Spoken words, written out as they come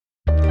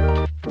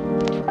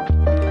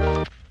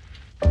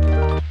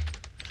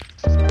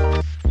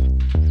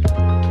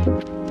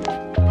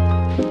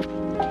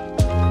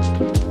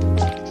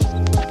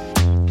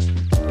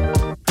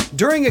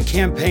During a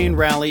campaign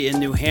rally in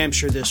New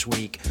Hampshire this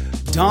week,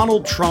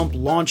 Donald Trump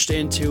launched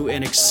into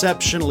an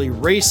exceptionally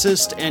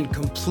racist and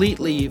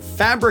completely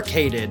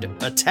fabricated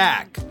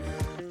attack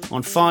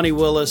on Fani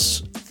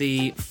Willis,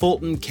 the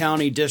Fulton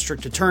County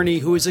District Attorney,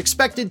 who is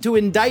expected to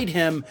indict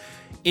him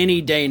any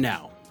day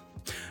now.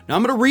 Now,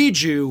 I'm going to read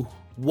you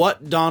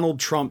what Donald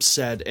Trump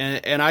said,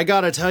 and I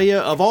got to tell you,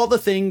 of all the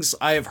things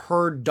I have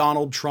heard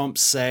Donald Trump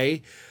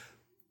say,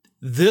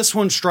 this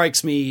one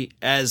strikes me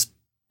as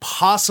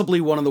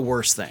possibly one of the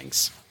worst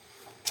things.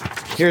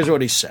 Here's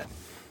what he said.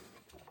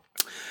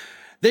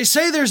 They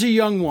say there's a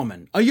young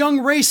woman, a young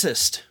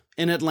racist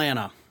in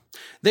Atlanta.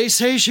 They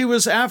say she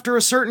was after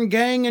a certain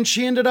gang and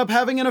she ended up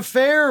having an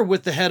affair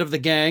with the head of the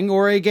gang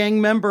or a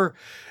gang member.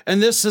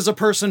 And this is a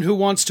person who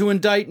wants to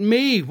indict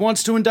me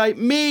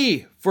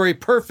for a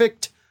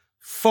perfect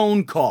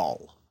phone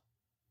call.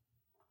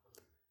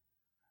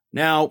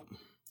 Now,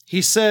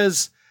 he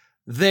says,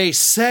 they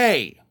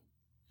say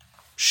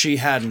she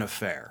had an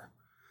affair.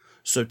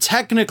 So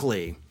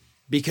technically,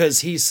 because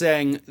he's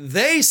saying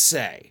they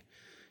say,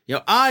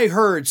 I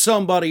heard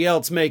somebody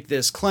else make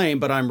this claim,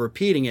 but I'm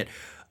repeating it.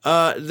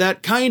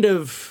 That kind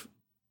of,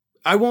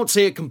 I won't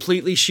say it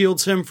completely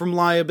shields him from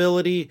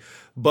liability,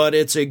 but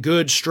it's a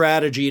good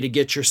strategy to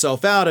get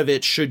yourself out of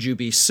it should you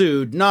be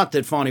sued. Not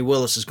that Fani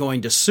Willis is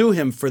going to sue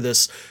him for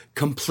this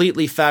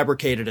completely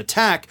fabricated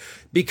attack,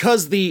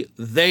 because the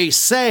they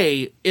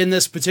say in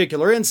this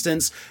particular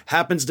instance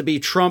happens to be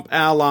Trump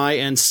ally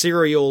and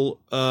serial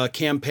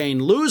campaign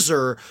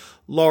loser,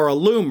 Laura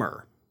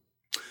Loomer.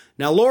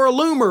 Now, Laura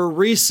Loomer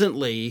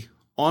recently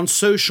on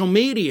social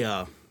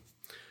media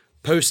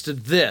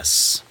posted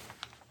this.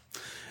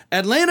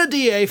 Atlanta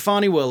DA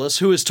Fani Willis,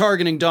 who is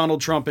targeting Donald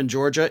Trump in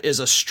Georgia, is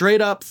a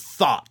straight-up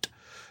thought.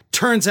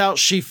 Turns out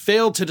she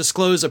failed to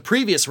disclose a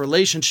previous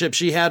relationship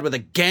she had with a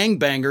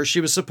gangbanger she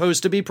was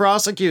supposed to be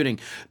prosecuting.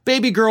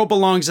 Baby girl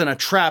belongs in a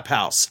trap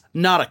house,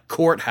 not a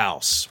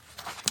courthouse.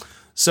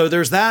 So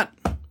there's that,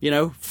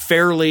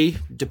 fairly,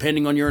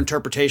 depending on your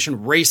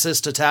interpretation,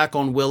 racist attack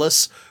on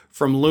Willis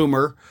from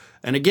Loomer.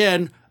 And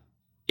again,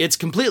 it's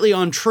completely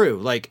untrue.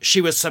 Like, she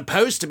was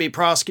supposed to be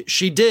prosecuted.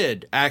 She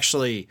did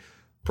actually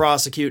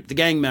prosecute the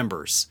gang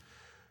members.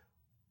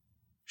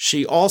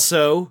 She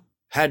also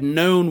had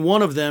known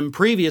one of them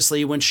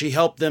previously when she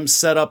helped them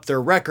set up their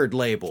record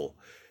label.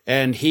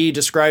 And he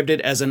described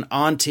it as an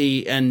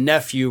auntie and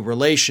nephew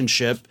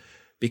relationship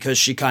because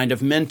she kind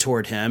of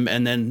mentored him,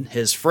 and then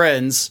his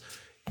friends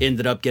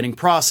ended up getting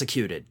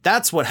prosecuted.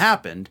 That's what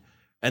happened,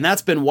 and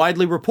that's been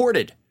widely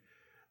reported.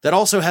 That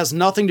also has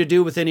nothing to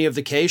do with any of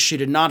the case. She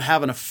did not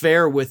have an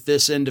affair with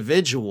this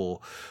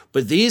individual.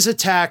 But these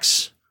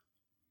attacks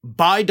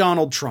by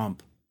Donald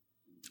Trump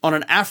on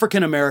an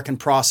African-American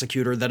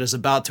prosecutor that is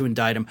about to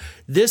indict him,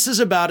 this is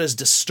about as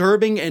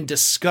disturbing and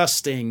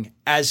disgusting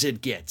as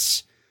it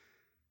gets.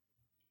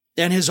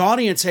 And his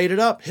audience ate it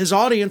up. His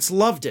audience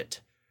loved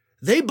it.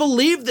 They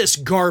believe this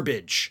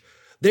garbage.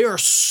 They are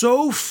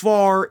so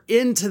far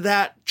into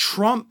that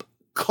Trump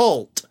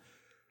cult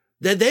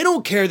that they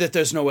don't care that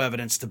there's no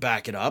evidence to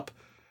back it up.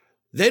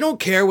 They don't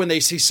care when they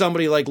see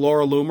somebody like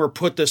Laura Loomer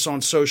put this on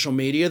social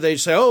media. They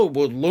say, oh,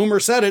 well,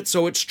 Loomer said it,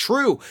 so it's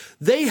true.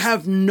 They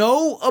have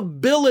no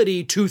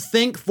ability to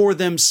think for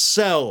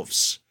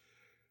themselves.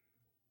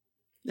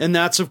 And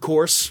that's, of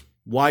course,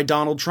 why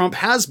Donald Trump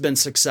has been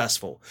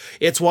successful.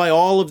 It's why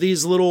all of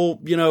these little,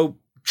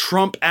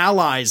 Trump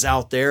allies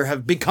out there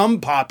have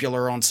become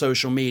popular on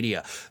social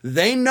media.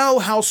 They know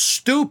how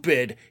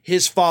stupid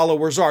his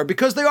followers are,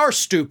 because they are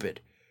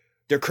stupid.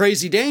 They're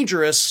crazy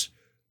dangerous,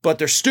 but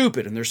they're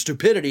stupid, and their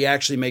stupidity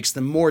actually makes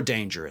them more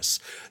dangerous.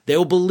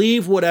 They'll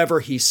believe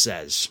whatever he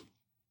says.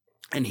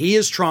 And he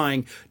is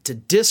trying to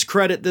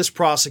discredit this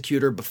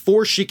prosecutor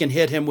before she can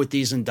hit him with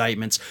these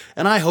indictments,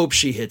 and I hope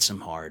she hits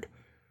him hard.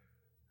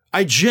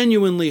 I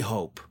genuinely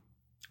hope,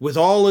 with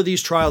all of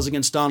these trials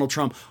against Donald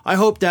Trump, I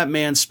hope that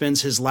man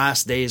spends his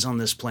last days on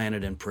this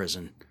planet in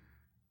prison.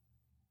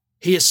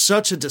 He is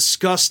such a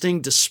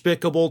disgusting,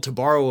 despicable, to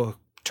borrow a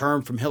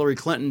term from Hillary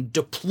Clinton,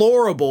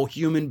 deplorable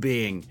human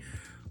being,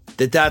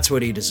 that's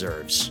what he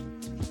deserves.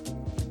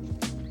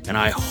 And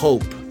I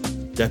hope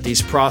that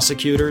these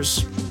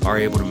prosecutors are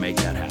able to make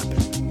that happen.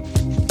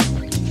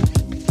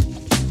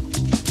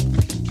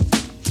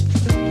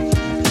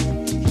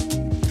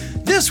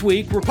 This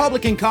week,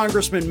 Republican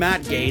Congressman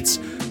Matt Gaetz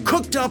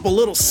cooked up a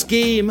little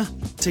scheme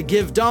to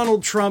give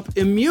Donald Trump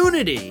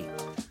immunity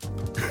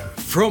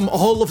from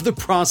all of the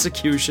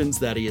prosecutions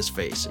that he is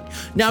facing.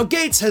 Now,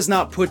 Gaetz has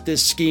not put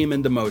this scheme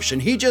into motion.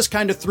 He just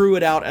kind of threw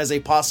it out as a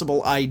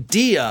possible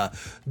idea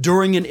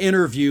during an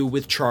interview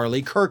with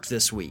Charlie Kirk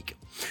this week.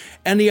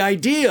 And the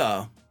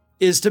idea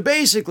is to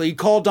basically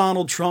call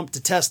Donald Trump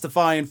to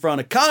testify in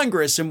front of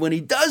Congress, and when he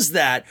does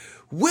that,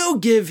 we'll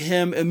give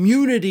him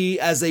immunity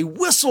as a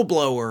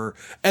whistleblower,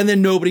 and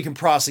then nobody can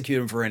prosecute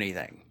him for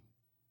anything.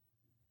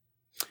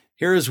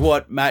 Here is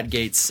what Matt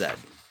Gaetz said.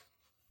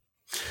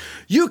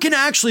 you can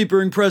actually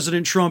bring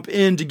President Trump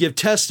in to give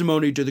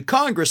testimony to the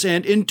Congress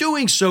and in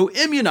doing so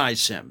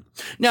immunize him.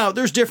 Now,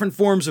 there's different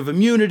forms of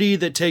immunity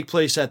that take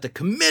place at the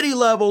committee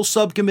level,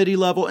 subcommittee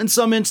level. In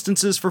some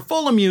instances, for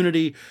full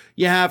immunity,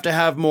 you have to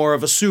have more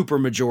of a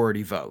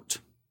supermajority vote.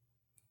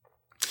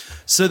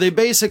 So they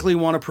basically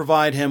want to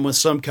provide him with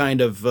some kind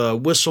of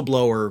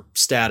whistleblower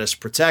status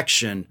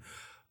protection,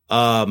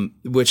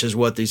 which is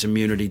what these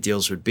immunity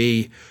deals would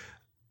be.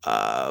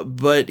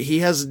 But he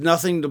has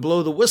nothing to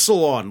blow the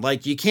whistle on.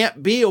 Like, you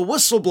can't be a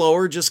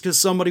whistleblower just because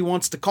somebody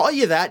wants to call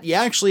you that. You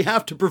actually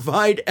have to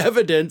provide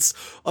evidence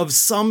of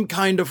some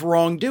kind of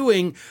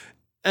wrongdoing.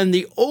 And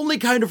the only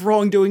kind of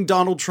wrongdoing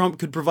Donald Trump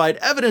could provide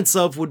evidence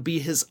of would be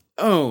his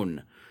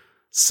own.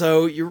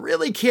 So you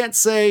really can't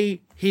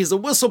say he's a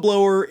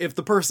whistleblower if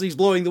the person he's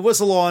blowing the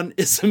whistle on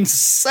is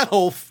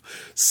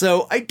himself.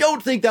 So I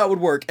don't think that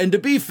would work. And to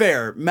be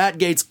fair, Matt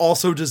Gaetz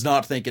also does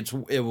not think it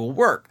will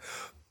work.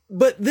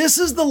 But this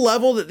is the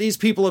level that these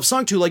people have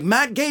sunk to. Like,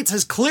 Matt Gaetz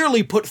has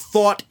clearly put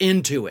thought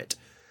into it.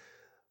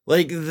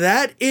 Like,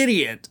 that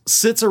idiot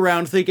sits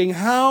around thinking,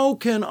 how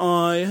can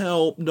I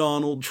help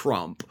Donald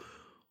Trump?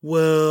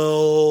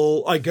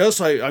 Well, I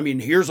guess I mean,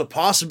 here's a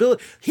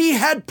possibility. He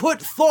had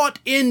put thought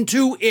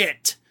into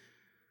it.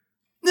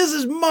 This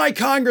is my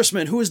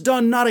congressman who has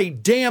done not a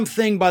damn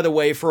thing, by the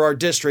way, for our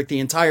district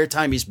the entire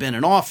time he's been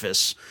in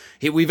office.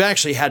 We've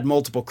actually had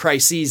multiple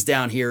crises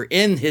down here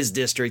in his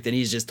district, and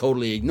he's just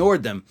totally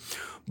ignored them.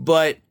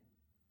 But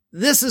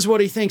this is what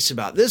he thinks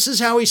about. This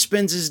is how he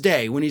spends his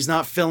day when he's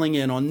not filling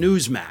in on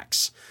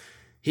Newsmax.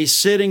 He's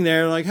sitting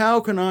there like, how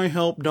can I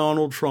help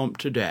Donald Trump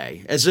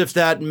today? As if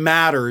that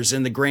matters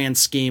in the grand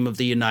scheme of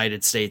the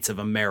United States of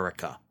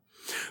America.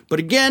 But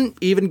again,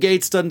 even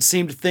Gaetz doesn't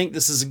seem to think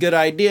this is a good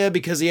idea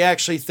because he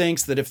actually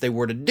thinks that if they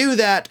were to do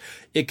that,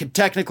 it could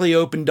technically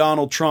open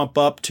Donald Trump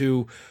up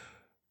to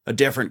a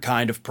different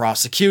kind of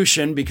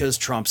prosecution because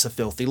Trump's a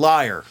filthy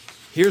liar.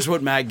 Here's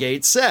what Matt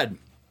Gaetz said.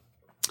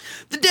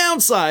 The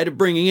downside of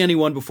bringing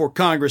anyone before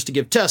Congress to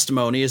give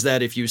testimony is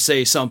that if you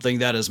say something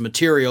that is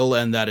material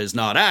and that is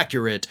not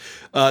accurate,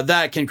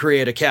 that can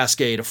create a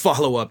cascade of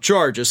follow-up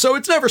charges. So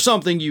it's never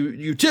something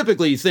you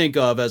typically think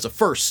of as a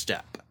first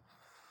step.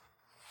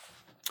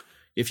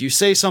 If you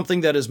say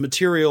something that is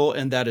material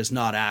and that is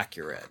not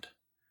accurate.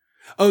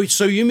 Oh,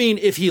 so you mean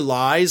if he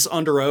lies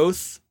under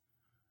oath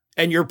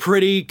and you're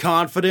pretty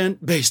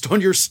confident based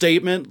on your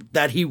statement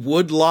that he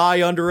would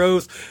lie under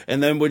oath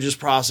and then would just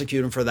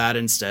prosecute him for that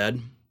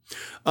instead?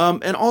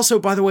 And also,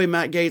 by the way,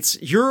 Matt Gaetz,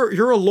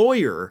 you're a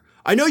lawyer.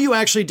 I know you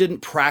actually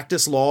didn't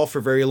practice law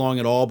for very long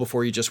at all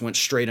before you just went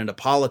straight into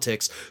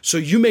politics, so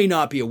you may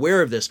not be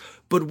aware of this,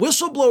 but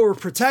whistleblower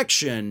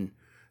protection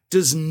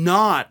does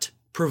not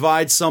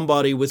provide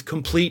somebody with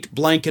complete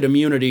blanket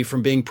immunity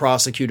from being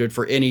prosecuted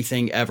for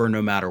anything ever,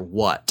 no matter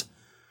what.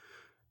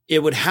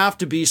 It would have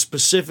to be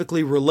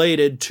specifically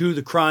related to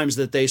the crimes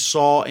that they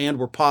saw and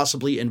were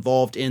possibly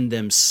involved in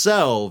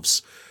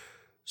themselves.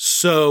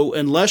 So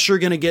unless you're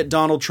going to get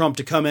Donald Trump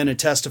to come in and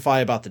testify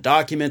about the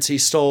documents he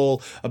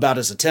stole, about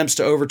his attempts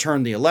to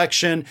overturn the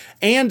election,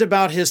 and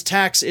about his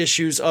tax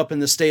issues up in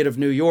the state of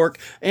New York,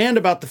 and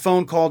about the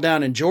phone call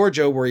down in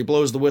Georgia where he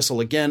blows the whistle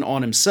again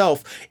on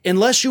himself,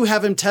 unless you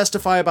have him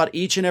testify about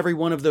each and every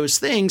one of those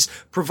things,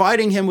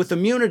 providing him with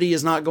immunity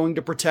is not going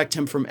to protect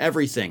him from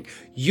everything.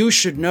 You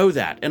should know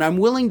that, and I'm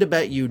willing to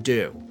bet you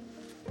do.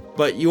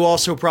 But you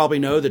also probably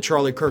know that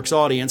Charlie Kirk's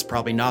audience,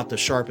 probably not the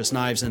sharpest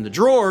knives in the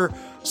drawer,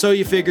 so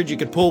you figured you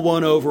could pull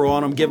one over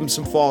on them, give them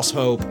some false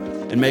hope,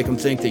 and make them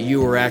think that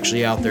you were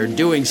actually out there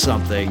doing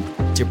something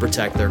to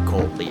protect their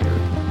cult leader.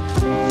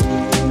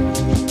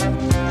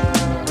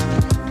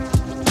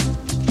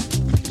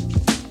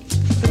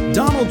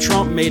 Donald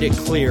Trump made it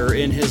clear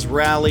in his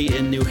rally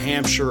in New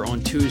Hampshire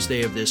on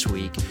Tuesday of this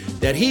week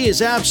that he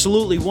is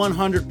absolutely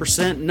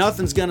 100%,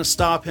 nothing's going to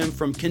stop him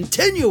from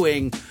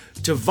continuing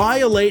to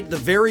violate the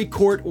very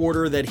court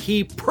order that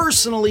he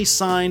personally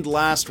signed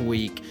last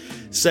week,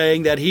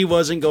 saying that he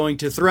wasn't going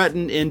to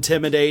threaten,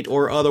 intimidate,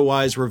 or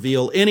otherwise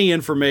reveal any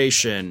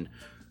information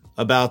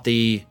about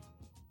the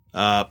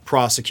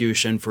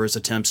prosecution for his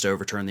attempts to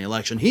overturn the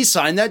election. He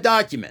signed that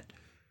document.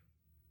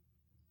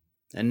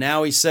 And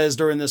now he says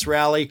during this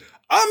rally,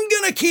 I'm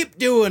going to keep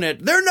doing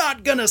it. They're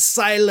not going to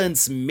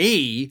silence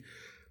me.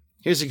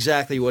 Here's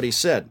exactly what he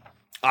said.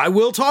 I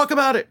will talk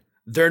about it.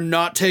 They're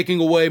not taking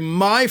away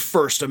my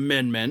First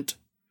Amendment.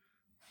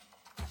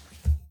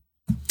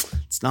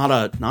 It's not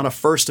a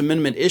First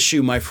Amendment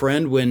issue, my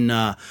friend,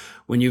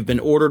 when you've been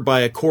ordered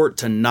by a court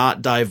to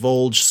not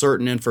divulge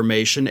certain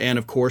information and,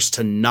 of course,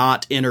 to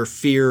not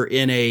interfere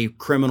in a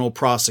criminal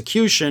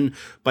prosecution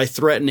by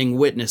threatening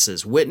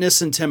witnesses.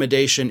 Witness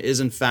intimidation is,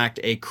 in fact,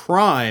 a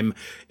crime,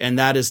 and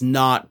that is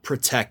not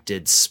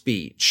protected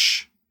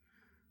speech.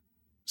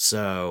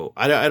 So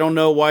I don't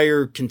know why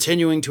you're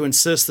continuing to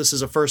insist this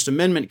is a First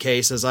Amendment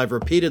case. As I've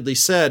repeatedly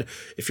said,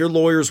 if your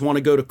lawyers want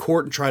to go to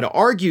court and try to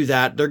argue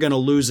that, they're going to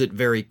lose it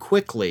very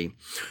quickly.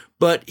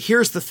 But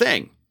here's the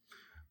thing.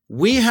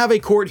 We have a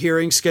court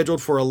hearing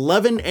scheduled for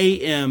 11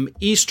 a.m.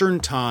 Eastern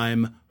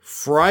Time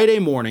Friday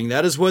morning.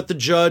 That is what the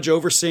judge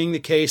overseeing the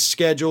case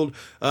scheduled.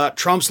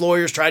 Trump's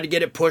lawyers tried to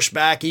get it pushed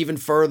back even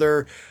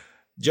further.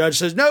 Judge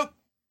says, nope,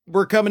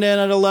 we're coming in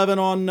at 11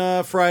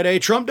 on Friday.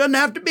 Trump doesn't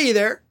have to be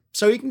there,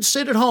 so he can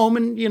sit at home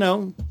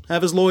and,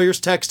 have his lawyers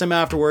text him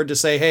afterward to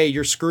say, hey,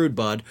 you're screwed,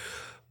 bud.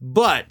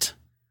 But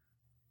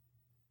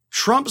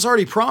Trump's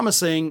already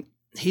promising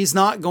he's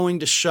not going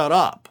to shut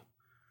up.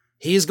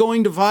 He's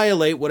going to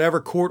violate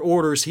whatever court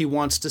orders he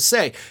wants to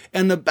say.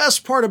 And the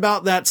best part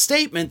about that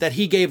statement that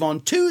he gave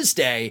on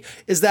Tuesday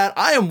is that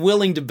I am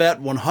willing to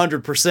bet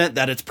 100%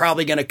 that it's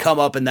probably going to come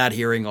up in that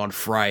hearing on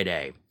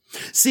Friday.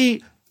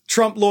 See,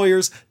 Trump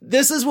lawyers,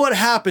 this is what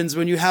happens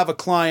when you have a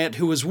client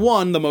who is,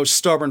 1, the most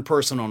stubborn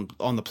person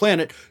on the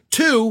planet,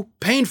 2,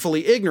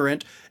 painfully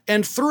ignorant,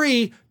 and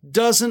 3,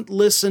 doesn't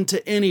listen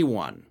to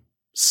anyone.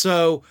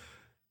 So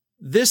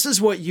this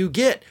is what you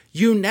get.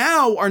 You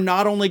now are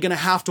not only going to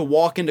have to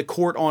walk into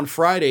court on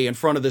Friday in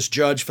front of this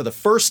judge for the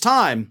first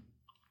time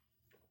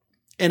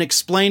and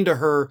explain to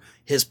her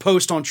his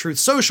post on Truth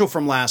Social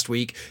from last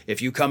week.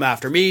 If you come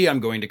after me, I'm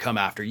going to come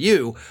after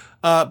you.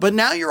 But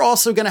now you're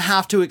also going to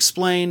have to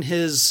explain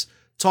his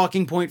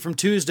talking point from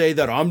Tuesday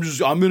that I'm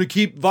going to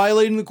keep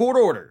violating the court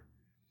order.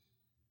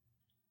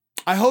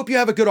 I hope you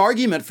have a good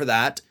argument for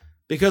that,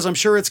 because I'm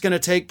sure it's going to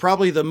take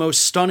probably the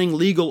most stunning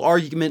legal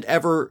argument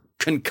ever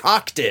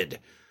concocted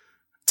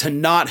to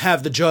not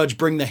have the judge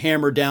bring the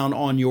hammer down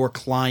on your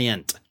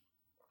client.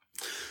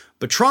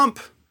 But Trump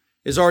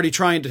is already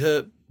trying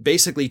to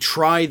basically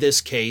try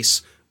this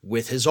case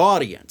with his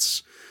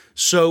audience.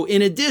 So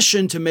in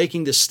addition to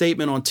making the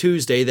statement on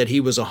Tuesday that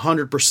he was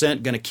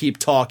 100% going to keep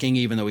talking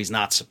even though he's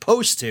not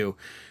supposed to,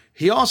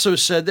 he also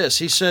said this.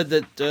 He said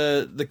that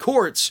the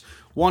courts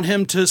want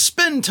him to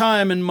spend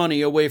time and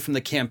money away from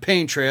the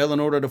campaign trail in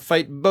order to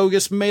fight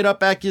bogus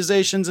made-up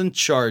accusations and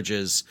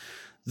charges.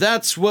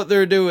 That's what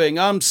they're doing.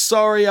 I'm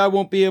sorry I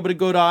won't be able to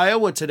go to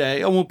Iowa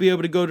today. I won't be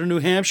able to go to New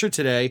Hampshire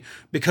today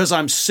because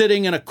I'm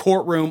sitting in a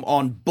courtroom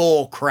on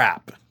bull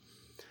crap.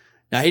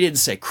 Now, he didn't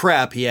say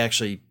crap. He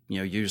actually,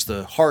 used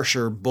the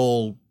harsher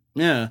bull.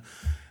 Yeah.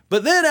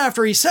 But then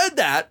after he said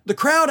that, the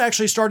crowd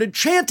actually started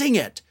chanting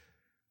it.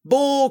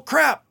 Bull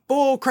crap,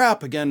 bull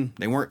crap. Again,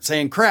 they weren't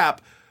saying crap.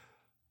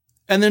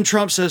 And then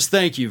Trump says,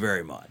 thank you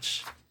very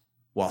much,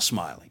 while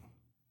smiling.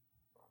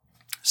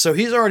 So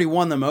he's already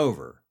won them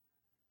over.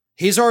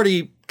 He's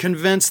already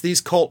convinced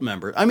these cult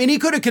members. I mean, he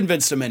could have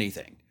convinced them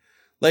anything.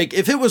 Like,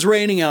 if it was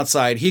raining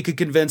outside, he could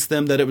convince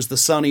them that it was the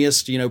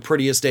sunniest,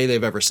 prettiest day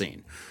they've ever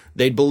seen.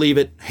 They'd believe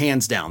it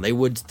hands down. They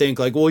would think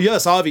like, well,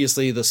 yes,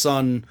 obviously the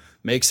sun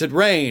makes it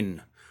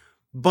rain.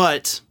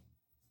 But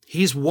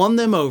he's won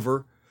them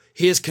over.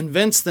 He has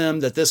convinced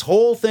them that this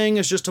whole thing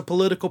is just a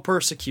political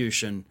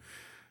persecution.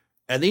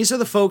 And these are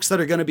the folks that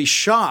are going to be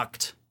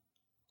shocked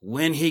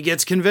when he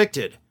gets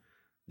convicted.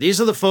 These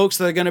are the folks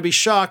that are going to be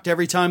shocked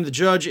every time the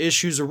judge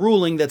issues a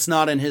ruling that's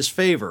not in his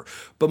favor.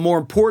 But more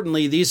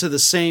importantly, these are the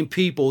same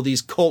people,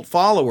 these cult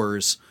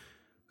followers,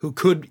 who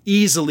could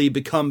easily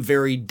become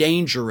very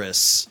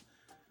dangerous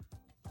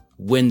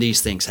when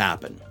these things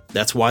happen.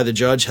 That's why the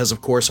judge has, of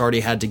course,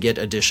 already had to get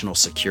additional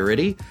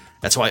security.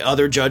 That's why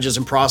other judges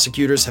and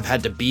prosecutors have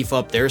had to beef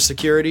up their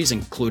securities,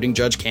 including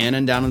Judge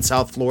Cannon down in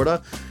South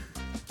Florida.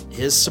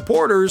 His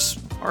supporters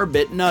are a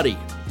bit nutty,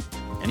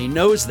 and he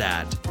knows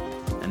that.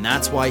 And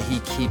that's why he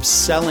keeps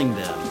selling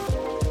them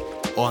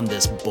on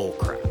this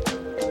bullcrap.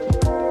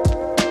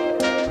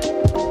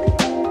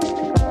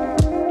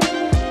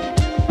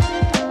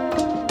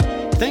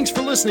 Thanks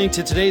for listening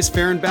to today's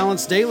Fair and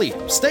Balanced Daily.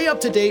 Stay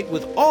up to date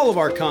with all of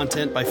our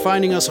content by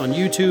finding us on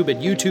YouTube at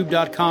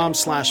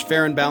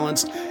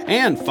youtube.com/fairandbalanced,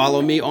 and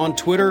follow me on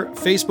Twitter,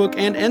 Facebook,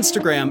 and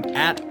Instagram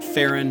at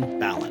Fair and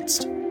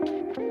Balanced.